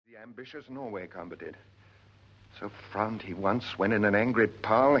ambitious Norway combated. So frowned he once when in an angry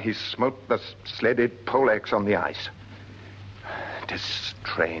parle he smote the sledded poleaxe on the ice. 'Tis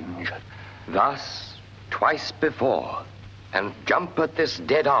strange. Thus, twice before, and jump at this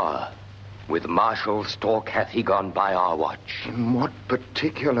dead hour, with martial stalk hath he gone by our watch. In what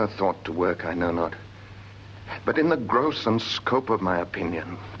particular thought to work, I know not. But in the gross and scope of my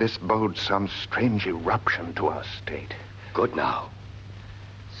opinion, this bodes some strange eruption to our state. Good now.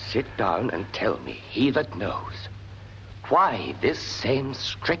 Sit down and tell me, he that knows, why this same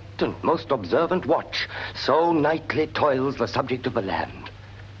strict and most observant watch so nightly toils the subject of the land,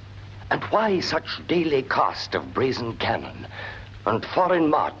 and why such daily cast of brazen cannon and foreign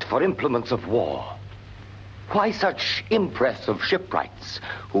mart for implements of war, why such impress of shipwrights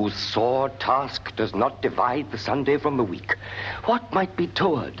whose sore task does not divide the Sunday from the week, what might be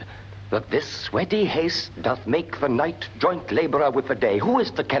toward that this sweaty haste doth make the night joint laborer with the day? Who is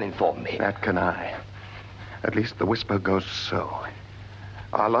that can inform me? That can I. At least the whisper goes so.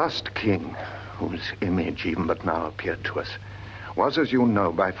 Our last king, whose image even but now appeared to us, was, as you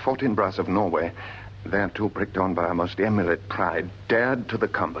know, by Fortinbras of Norway, thereto pricked on by a most emulate pride, dared to the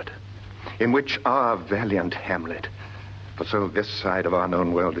combat, in which our valiant Hamlet, for so this side of our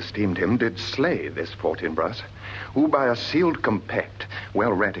known world esteemed him, did slay this Fortinbras, who by a sealed compact,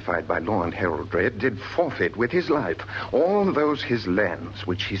 well ratified by law and heraldry, did forfeit with his life all those his lands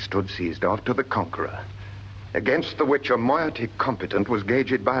which he stood seized of to the conqueror, against the which a moiety competent was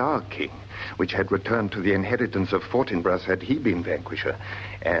gauged by our king, which had returned to the inheritance of Fortinbras had he been vanquisher,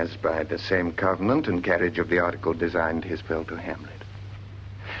 as by the same covenant and carriage of the article designed his fell to Hamlet.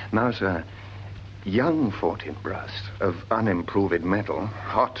 Now, sir, young Fortinbras, of unimproved metal,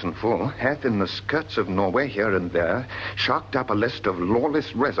 hot and full, hath in the skirts of Norway here and there sharked up a list of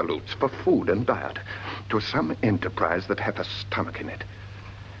lawless resolutes for food and diet to some enterprise that hath a stomach in it,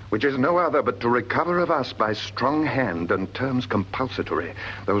 which is no other but to recover of us by strong hand and terms compulsatory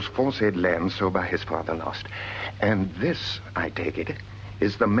those foresaid lands so by his father lost. And this, I take it,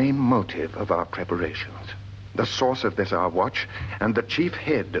 is the main motive of our preparations, the source of this our watch, and the chief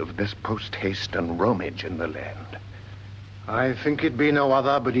head of this post-haste and roamage in the land. I think it be no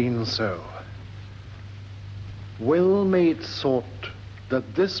other but e'en so. Well may it sort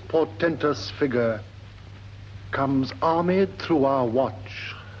that this portentous figure comes armed through our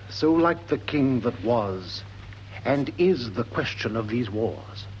watch, so like the king that was, and is the question of these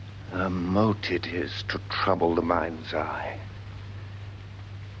wars. A mote it is to trouble the mind's eye.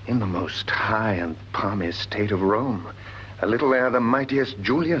 In the most high and palmy state of Rome, a little ere the mightiest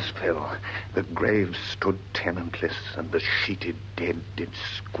Julius fell, the graves stood tenantless, and the sheeted dead did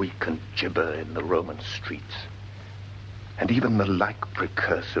squeak and gibber in the Roman streets. And even the like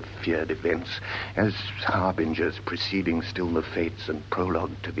precurse of feared events, as harbingers preceding still the fates and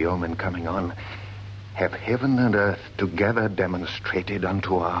prologue to the omen coming on, have heaven and earth together demonstrated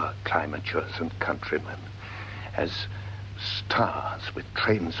unto our climatures and countrymen, as stars with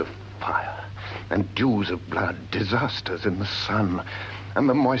trains of fire and dews of blood, disasters in the sun, and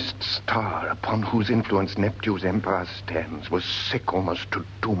the moist star upon whose influence Neptune's empire stands was sick almost to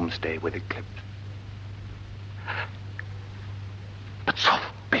doomsday with eclipse. But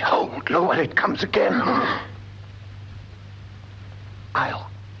soft, behold, lo, where it comes again. I'll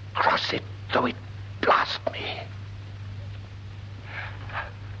cross it, though it blast me.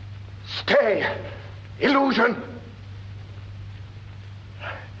 Stay, illusion!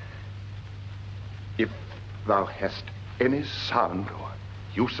 If thou hast any sound or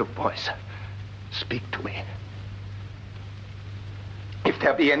use of voice, speak to me. If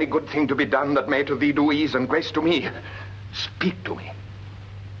there be any good thing to be done that may to thee do ease and grace to me, speak to me.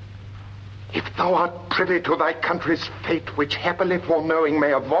 If thou art privy to thy country's fate, which happily foreknowing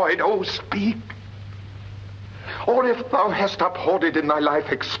may avoid, oh, speak. Or if thou hast uphoarded in thy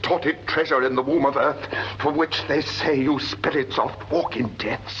life extorted treasure in the womb of earth, for which they say you spirits oft walk in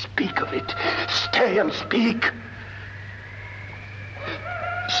death, speak of it. Stay and speak.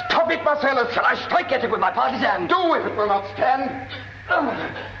 Stop it, Marcellus. Shall I strike at it with my partisan? Do if it will not stand.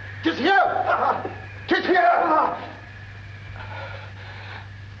 'Tis here. 'Tis here.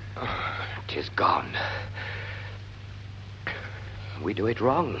 'Tis gone. We do it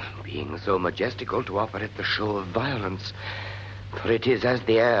wrong, being so majestical to offer it the show of violence. For it is as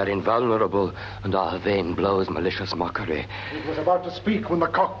the air invulnerable, and our vein blows malicious mockery. It was about to speak when the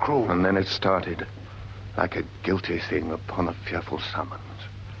cock crew. And then it started, like a guilty thing upon a fearful summons.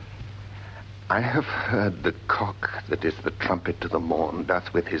 I have heard the cock that is the trumpet to the morn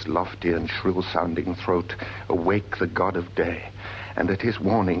doth with his lofty and shrill-sounding throat awake the god of day, and at his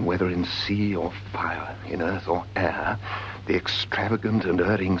warning, whether in sea or fire, in earth or air, the extravagant and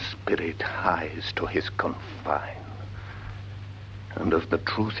erring spirit hies to his confine. And of the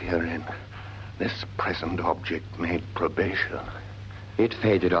truth herein, this present object made probation. It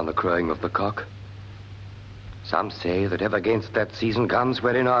faded on the crowing of the cock. Some say that ever against that season comes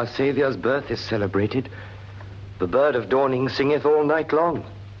wherein our Saviour's birth is celebrated, the bird of dawning singeth all night long.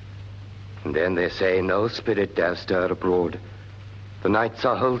 And then they say no spirit dare stir abroad. The nights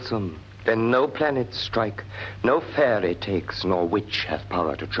are wholesome, then no planets strike, no fairy takes, nor witch hath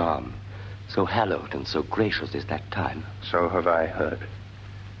power to charm. So hallowed and so gracious is that time. So have I heard,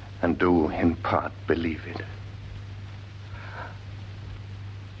 and do in part believe it.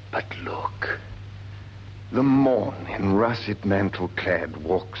 But look, the morn in russet mantle clad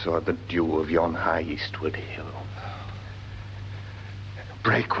walks o'er the dew of yon high eastward hill.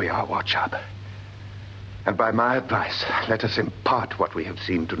 Break we our watch up, and by my advice let us impart what we have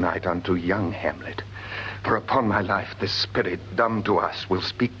seen tonight unto young Hamlet. For upon my life this spirit dumb to us will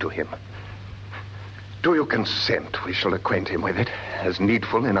speak to him. Do you consent we shall acquaint him with it, as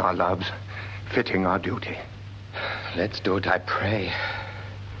needful in our loves, fitting our duty? Let's do it, I pray.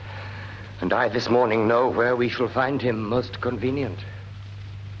 And I this morning know where we shall find him most convenient.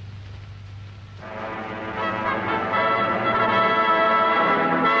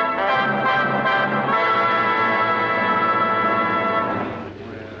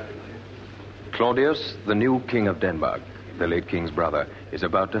 Claudius, the new king of Denmark, the late king's brother, is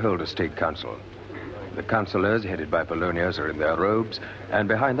about to hold a state council. The councillors, headed by Polonius, are in their robes, and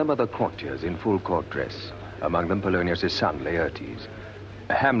behind them are the courtiers in full court dress. Among them, Polonius' son, Laertes.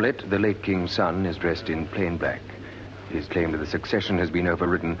 Hamlet, the late king's son, is dressed in plain black. His claim to the succession has been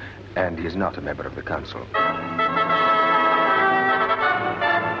overridden, and he is not a member of the council. The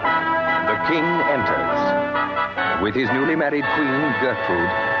king enters, with his newly married queen, Gertrude,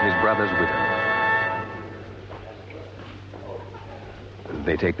 his brother's widow.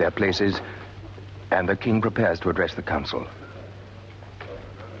 They take their places, and the king prepares to address the council.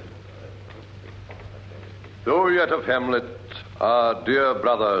 Though yet of Hamlet, our dear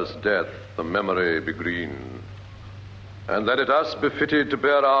brother's death, the memory be green, and that it us befitted to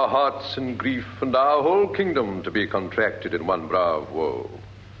bear our hearts in grief, and our whole kingdom to be contracted in one brow of woe.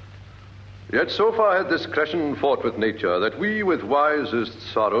 Yet so far had discretion fought with nature, that we with wisest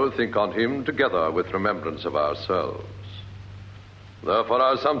sorrow think on him together with remembrance of ourselves. Therefore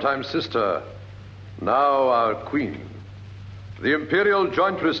our sometime sister, now our queen, the imperial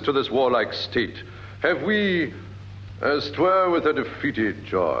jointress to this warlike state, have we, as 'twere with a defeated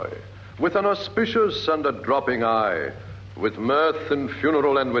joy, with an auspicious and a dropping eye, with mirth and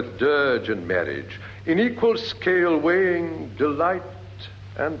funeral and with dirge and marriage, in equal scale weighing delight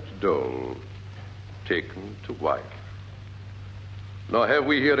and dole, taken to wife. Nor have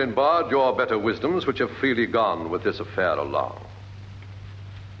we here embarred your better wisdoms, which have freely gone with this affair along.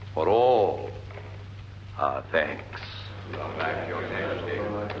 For all our thanks.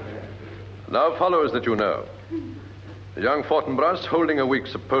 Now follows that you know. Young Fortinbras, holding a weak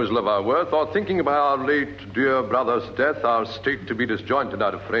supposal of our worth, or thinking by our late dear brother's death, our state to be disjointed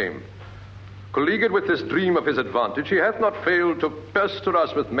out of frame, colleagued with this dream of his advantage, he hath not failed to pester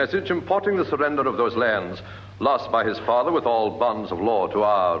us with message importing the surrender of those lands lost by his father with all bonds of law to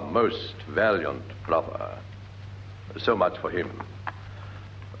our most valiant brother. So much for him.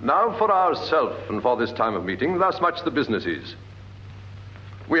 Now for ourself, and for this time of meeting, thus much the business is.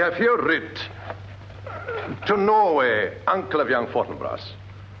 We have here writ to Norway, uncle of young Fortinbras,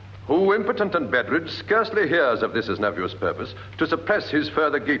 who, impotent and bedrid, scarcely hears of this his nephew's purpose, to suppress his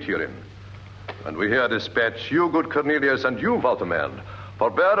further gate herein. And we here dispatch you, good Cornelius, and you, Walterman, for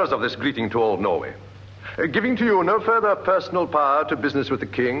bearers of this greeting to old Norway, giving to you no further personal power to business with the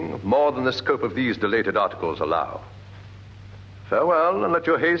king, more than the scope of these delated articles allow. Farewell, and let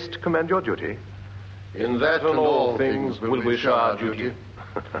your haste commend your duty. In that and all things will we show our duty.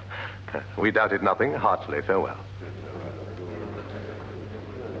 We doubted nothing. Heartily farewell.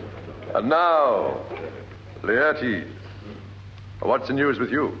 And now, Laertes, what's the news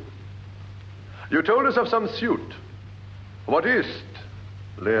with you? You told us of some suit. What is't,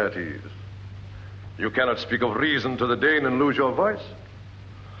 Laertes? You cannot speak of reason to the Dane and lose your voice.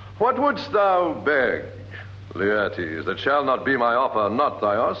 What wouldst thou beg, Laertes, that shall not be my offer, not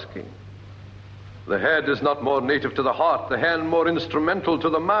thy asking? The head is not more native to the heart, the hand more instrumental to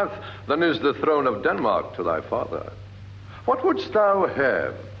the mouth, than is the throne of Denmark to thy father. What wouldst thou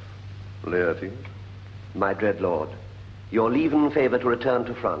have, Laertes? My dread lord, your leave and favour to return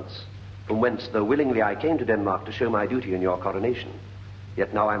to France, from whence, though willingly I came to Denmark to show my duty in your coronation,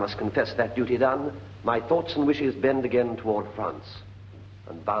 yet now I must confess that duty done, my thoughts and wishes bend again toward France,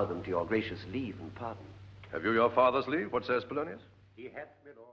 and bow them to your gracious leave and pardon. Have you your father's leave? What says Polonius? He hath, my lord.